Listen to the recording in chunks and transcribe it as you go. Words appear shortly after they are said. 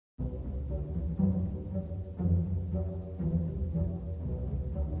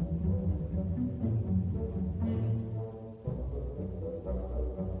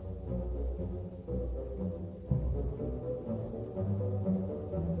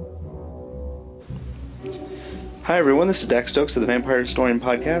Hi everyone, this is Dak Stokes of the Vampire Historian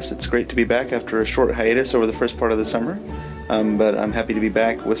Podcast. It's great to be back after a short hiatus over the first part of the summer, but I'm happy to be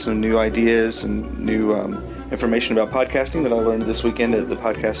back with some new ideas and new information about podcasting that I learned this weekend at the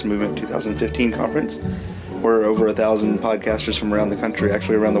Podcast Movement 2015 conference, where over 1,000 podcasters from around the country,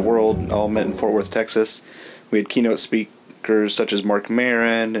 actually around the world, all met in Fort Worth, Texas. We had keynote speakers such as Mark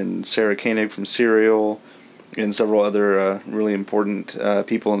Maron and Sarah Koenig from Serial, and several other really important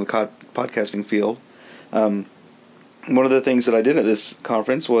people in the podcasting field. One of the things that I did at this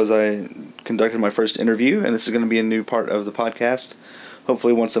conference was I conducted my first interview, and this is going to be a new part of the podcast.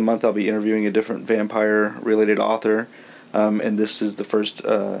 Hopefully once a month I'll be interviewing a different vampire-related author, and this is the first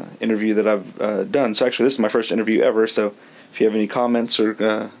interview that I've done. So actually this is my first interview ever, so if you have any comments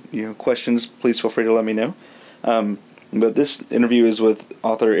or questions, please feel free to let me know. But this interview is with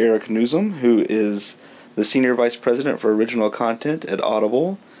author Eric Nuzum, who is the Senior Vice President for Original Content at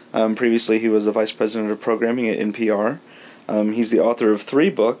Audible. Previously, he was the Vice President of Programming at NPR. He's the author of 3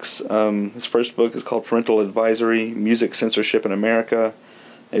 books. His first book is called Parental Advisory, Music Censorship in America.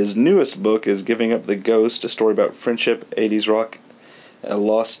 His newest book is Giving Up the Ghost, a story about friendship, 80s rock, a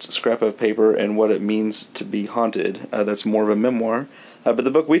lost scrap of paper, and what it means to be haunted. That's more of a memoir. But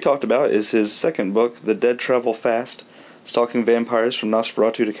the book we talked about is his second book, The Dead Travel Fast, Stalking Vampires from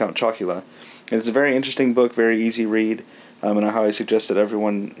Nosferatu to Count Chocula. And it's a very interesting book, very easy read. And I highly suggest that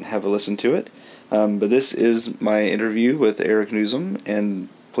everyone have a listen to it. But this is my interview with Eric Nuzum, and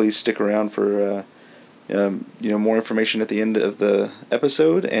please stick around for more information at the end of the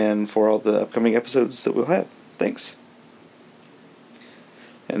episode and for all the upcoming episodes that we'll have. Thanks.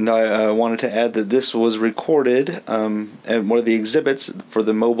 And I wanted to add that this was recorded at one of the exhibits for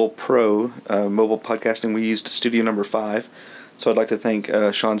the Mobile Pro, mobile podcasting. We used studio number 5. So I'd like to thank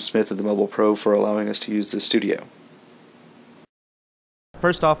Sean Smith of the Mobile Pro for allowing us to use this studio.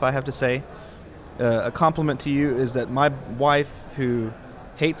 First off, I have to say, a compliment to you is that my wife, who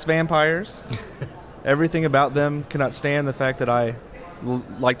hates vampires, everything about them, cannot stand the fact that I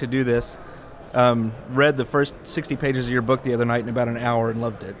like to do this, read the first 60 pages of your book the other night in about an hour and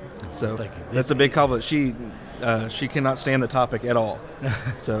loved it. So that's a big compliment. She cannot stand the topic at all.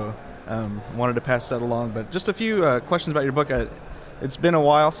 So wanted to pass that along. But just a few questions about your book. It's been a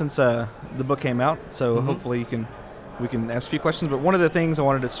while since the book came out, so hopefully we can ask a few questions, but one of the things I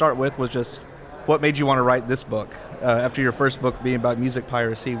wanted to start with was just what made you want to write this book? After your first book being about music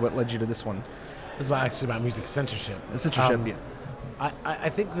piracy, what led you to this one? It's actually about music censorship. Censorship, yeah. I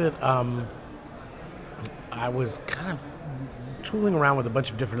think that I was kind of tooling around with a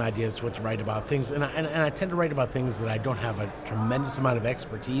bunch of different ideas to what to write about things, and I tend to write about things that I don't have a tremendous amount of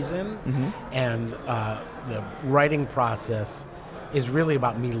expertise in, and the writing process is really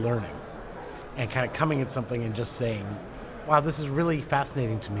about me learning and kind of coming at something and just saying, wow, this is really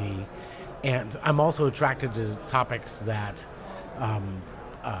fascinating to me. And I'm also attracted to topics that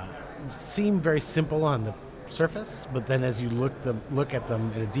seem very simple on the surface, but then as you look at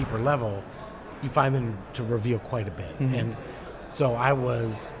them at a deeper level, you find them to reveal quite a bit. And so I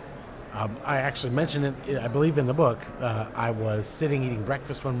actually mentioned it, I believe in the book, I was sitting eating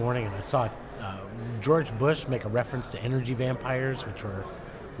breakfast one morning and I saw George Bush make a reference to energy vampires, which were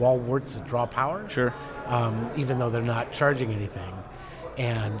wall warts that draw power. Sure. Even though they're not charging anything.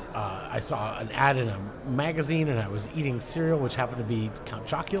 And I saw an ad in a magazine, and I was eating cereal, which happened to be Count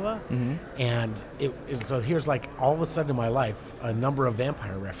Chocula. And so here's like all of a sudden in my life, a number of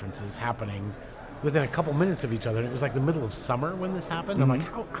vampire references happening within a couple minutes of each other. And it was like the middle of summer when this happened. I'm like,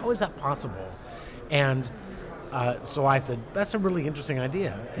 how is that possible? And so I said, that's a really interesting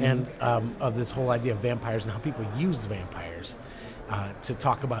idea. And of this whole idea of vampires and how people use vampires to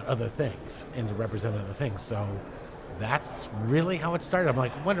talk about other things and to represent other things. So that's really how it started. I'm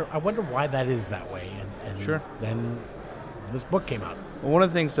like, I wonder why that is that way. And sure. Then this book came out. Well, one of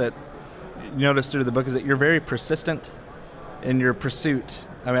the things that you notice through the book is that you're very persistent in your pursuit.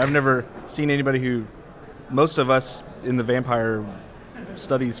 I mean, I've never seen anybody most of us in the vampire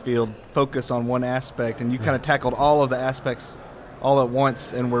studies field focus on one aspect, and you kind of tackled all of the aspects all at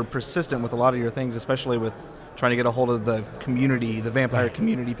once, and were persistent with a lot of your things, especially with trying to get a hold of the community, the vampire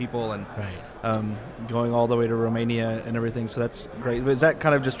community people, and going all the way to Romania and everything. So that's great. Is that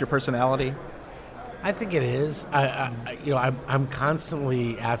kind of just your personality? I think it is. I'm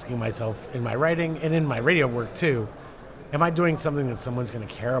constantly asking myself in my writing and in my radio work too, am I doing something that someone's going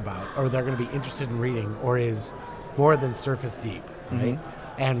to care about, or they're going to be interested in reading, or is more than surface deep, right?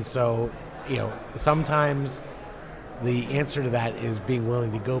 And so, sometimes the answer to that is being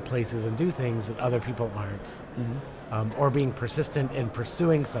willing to go places and do things that other people aren't, or being persistent in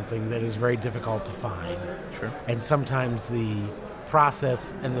pursuing something that is very difficult to find. Sure. And sometimes the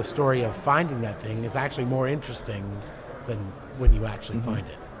process and the story of finding that thing is actually more interesting than when you actually find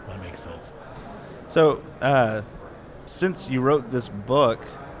it. If that makes sense. So, since you wrote this book,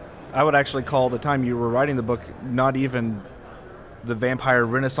 I would actually call the time you were writing the book not even the vampire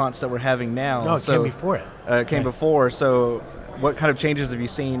renaissance that we're having now. No, it came before it. It came before. So, what kind of changes have you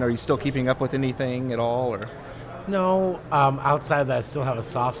seen? Are you still keeping up with anything at all, or? No, outside of that, I still have a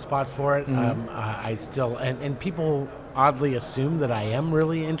soft spot for it. I still, and people oddly assume that I am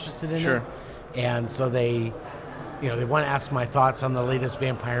really interested in it. And so they want to ask my thoughts on the latest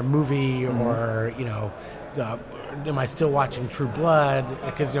vampire movie, or, am I still watching True Blood?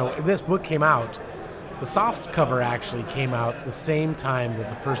 Because, this book came out, the soft cover actually came out the same time that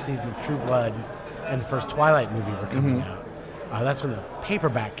the first season of True Blood and the first Twilight movie were coming out. That's when the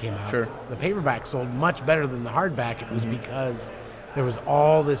paperback came out. The paperback sold much better than the hardback. It was because there was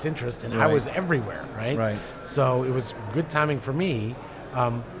all this interest, and I was everywhere, right? So it was good timing for me.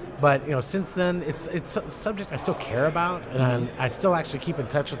 But since then, it's a subject I still care about, and I still actually keep in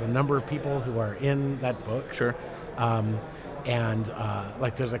touch with a number of people who are in that book.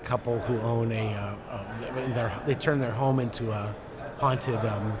 Like there's a couple who own they turn their home into a haunted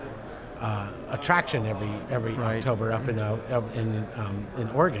attraction every October up in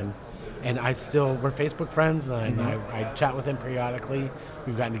Oregon, and we're Facebook friends, and I chat with him periodically.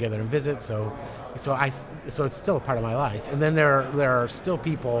 We've gotten together and visit, so it's still a part of my life. And then there are still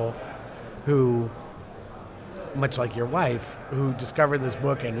people who, much like your wife, who discover this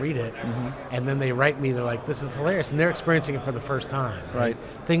book and read it, and then they write me. They're like, "This is hilarious," and they're experiencing it for the first time.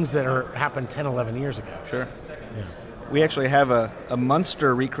 Things that happened 10, 11 years ago. Yeah. We actually have a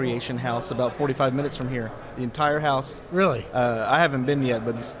Munster recreation house about 45 minutes from here. The entire house. Really? I haven't been yet,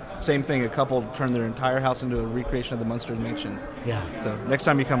 but the same thing. A couple turned their entire house into a recreation of the Munster mansion. Yeah. So next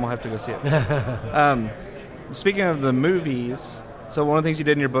time you come, we'll have to go see it. Speaking of the movies, so one of the things you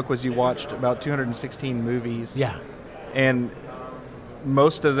did in your book was you watched about 216 movies. Yeah. And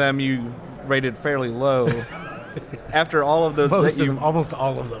most of them you rated fairly low. After all of those, almost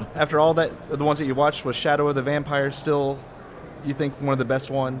all of them. After all that, the ones that you watched, was Shadow of the Vampire still, you think, one of the best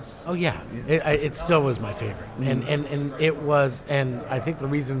ones? Oh yeah, it still was my favorite, and it was, and I think the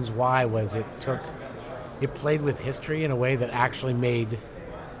reasons why was it played with history in a way that actually made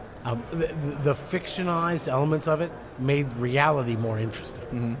the fictionalized elements of it made reality more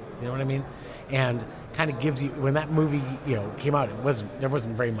interesting. You know what I mean? And kind of gives you, when that movie came out, there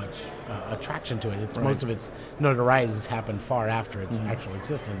wasn't very much attraction to it. Most of its notoriety has happened far after its actual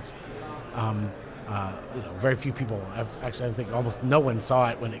existence. Very few people, I think almost no one saw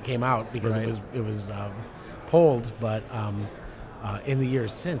it when it came out because it was pulled, but in the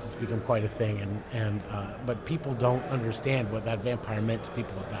years since it's become quite a thing, but people don't understand what that vampire meant to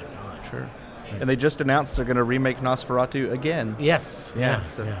people at that time. And they just announced they're going to remake Nosferatu again. Yes.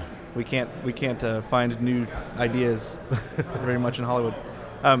 We can't find new ideas very much in Hollywood.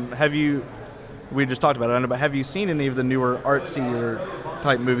 We just talked about it, I know, but have you seen any of the newer artsier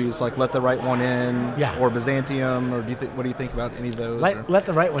type movies like Let the Right One In or Byzantium, or what do you think about any of those? Let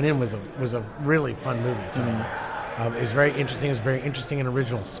the Right One In was a really fun movie to me. It was very interesting. It was a very interesting and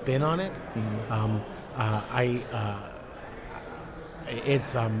original spin on it.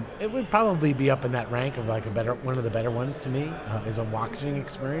 It would probably be up in that rank of like one of the better ones to me. Is a watching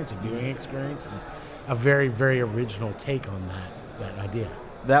experience, a viewing experience, and a very, very original take on that idea.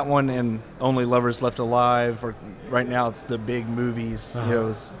 That one and Only Lovers Left Alive, or right now the big movies,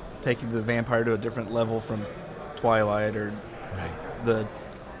 is taking the vampire to a different level from Twilight or the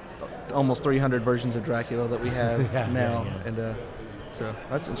almost 300 versions of Dracula that we have now. And so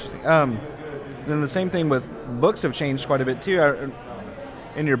that's interesting. Then the same thing with books have changed quite a bit too.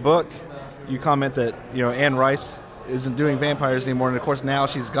 In your book, you comment that Anne Rice isn't doing vampires anymore, and of course now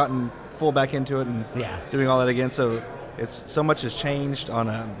she's gotten full back into it and doing all that again. So so much has changed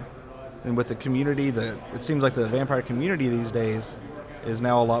and with the community. It seems like the vampire community these days is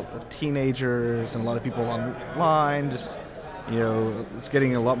now a lot of teenagers and a lot of people online. Just it's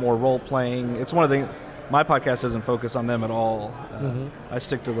getting a lot more role playing. It's one of the things. My podcast doesn't focus on them at all. I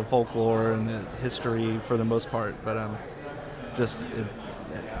stick to the folklore and the history for the most part. But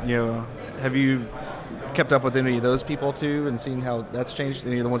have you kept up with any of those people too and seen how that's changed?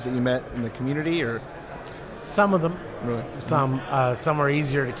 Any of the ones that you met in the community, or? Some of them. Really? Some are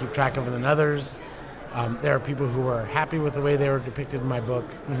easier to keep track of than others. There are people who are happy with the way they were depicted in my book.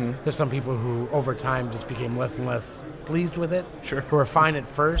 There's some people who, over time, just became less and less pleased with it. Who were fine at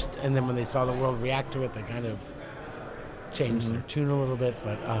first, and then when they saw the world react to it, they kind of changed their tune a little bit.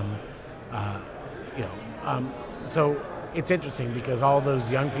 But so it's interesting because all those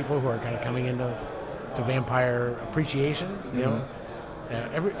young people who are kind of coming into vampire appreciation,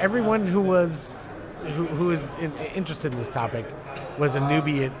 Everyone who was interested in this topic was a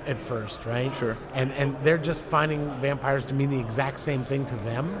newbie at first, right? Sure. And they're just finding vampires to mean the exact same thing to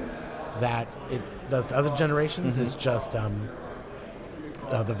them that it does to other generations. It's just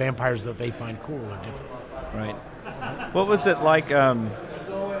the vampires that they find cool are different. Right. What was it like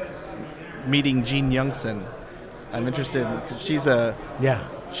meeting Jean Youngson? I'm interested because she's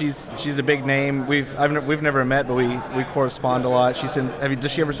a big name. We've never met, but we correspond a lot.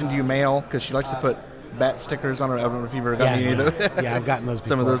 Does she ever send you mail? Because she likes to put bat stickers on her. I don't know if you've ever gotten any of those. Yeah, I've gotten those before.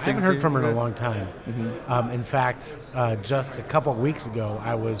 Some of those I haven't things heard from her in a long time. In fact, just a couple of weeks ago,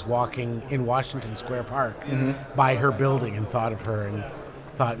 I was walking in Washington Square Park by her building and thought of her and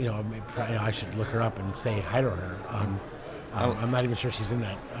thought, maybe, I should look her up and say hi to her. I'm not even sure she's in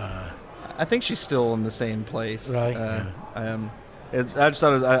that. I think she's still in the same place. Really? I just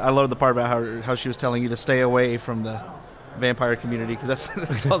thought I love the part about how she was telling you to stay away from the vampire community, because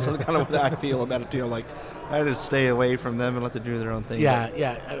that's also kind of what I feel about it too. I'm like, I just stay away from them and let them do their own thing.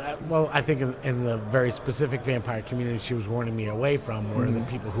 Well, I think in the very specific vampire community she was warning me away from were the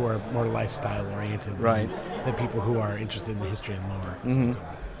people who are more lifestyle oriented, right? The people who are interested in the history and lore.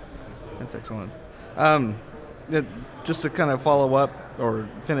 That's excellent. Just to kind of follow up or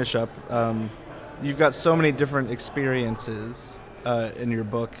finish up, you've got so many different experiences in your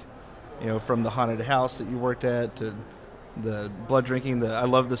book, from the haunted house that you worked at to the blood drinking. I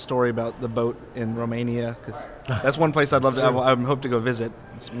love the story about the boat in Romania, because that's one place I'd love to. I hope to go visit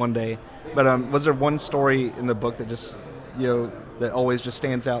one day. But was there one story in the book that just that always just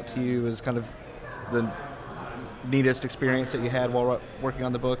stands out to you as kind of the neatest experience that you had while working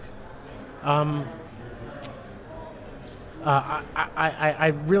on the book?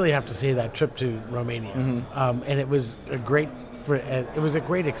 I really have to say that trip to Romania, and it was a great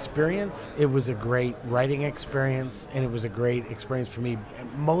experience. It was a great writing experience, and it was a great experience for me,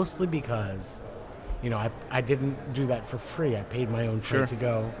 mostly because, I didn't do that for free. I paid my own freight to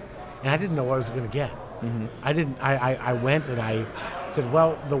go, and I didn't know what I was going to get. I went and I said,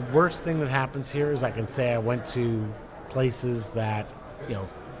 well, the worst thing that happens here is I can say I went to places that,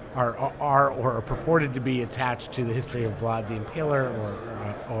 are or are purported to be attached to the history of Vlad the Impaler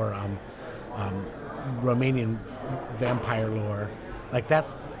or Romanian vampire lore. Like,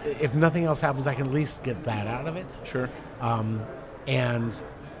 that's, if nothing else happens, I can at least get that out of it. Sure. And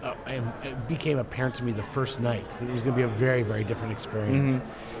it became apparent to me the first night that it was going to be a very, very different experience.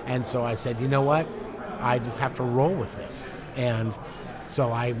 And so I said, you know what? I just have to roll with this. And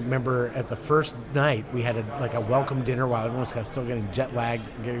so I remember at the first night we had a welcome dinner while everyone was kind of still getting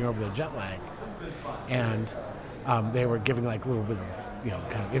over their jet lag, and they were giving like a little bit of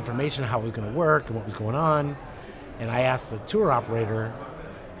kind of information on how it was going to work and what was going on. And I asked the tour operator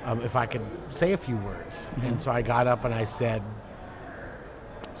if I could say a few words, and so I got up and I said,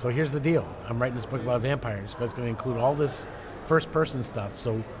 "So here's the deal. I'm writing this book about vampires, but it's going to include all this first-person stuff.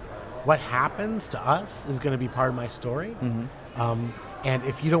 So what happens to us is going to be part of my story." And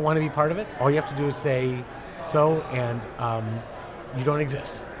if you don't want to be part of it, all you have to do is say so, and you don't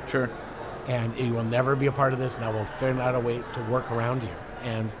exist. Sure. And you will never be a part of this, and I will figure out a way to work around you.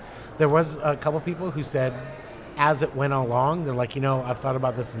 And there was a couple people who said, as it went along, they're like, I've thought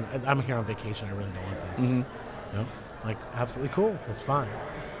about this, and I'm here on vacation. I really don't want this. Like, absolutely cool. That's fine.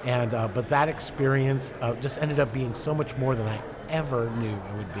 And but that experience just ended up being so much more than I ever knew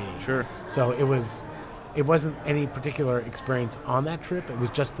it would be. Sure. So it wasn't any particular experience on that trip. It was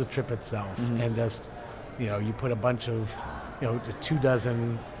just the trip itself. And just, you put a bunch of,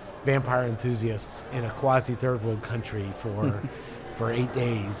 24 vampire enthusiasts in a quasi third world country for 8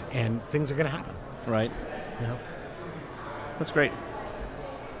 days, and things are going to happen. Right. That's great.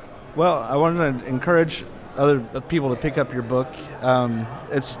 Well, I wanted to encourage other people to pick up your book.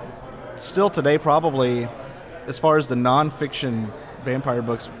 It's still today probably, as far as the nonfiction vampire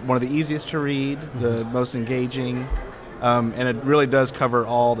books, one of the easiest to read, the most engaging, and it really does cover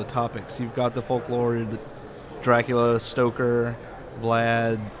all the topics. You've got the folklore, the Dracula, Stoker,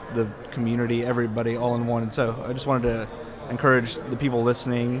 Vlad, the community, everybody all in one. And so I just wanted to encourage the people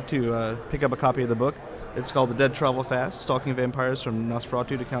listening to pick up a copy of the book. It's called The Dead Travel Fast, Stalking Vampires from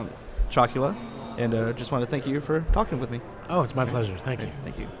Nosferatu to Count Chocula. And just want to thank you for talking with me. Oh, it's my pleasure. Thank you.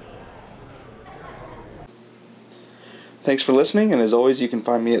 Thank you. Thanks for listening, and as always, you can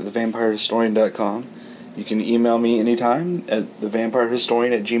find me at thevampirehistorian.com. You can email me anytime at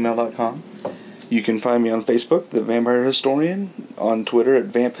thevampirehistorian@gmail.com. You can find me on Facebook, The Vampire Historian, on Twitter at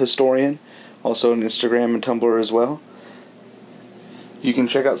Vamp Historian, also on Instagram and Tumblr as well. You can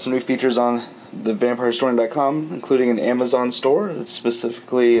check out some new features on thevampirehistorian.com, including an Amazon store that's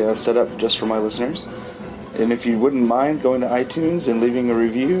specifically set up just for my listeners. And if you wouldn't mind going to iTunes and leaving a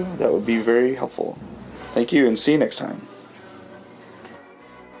review, that would be very helpful. Thank you, and see you next time.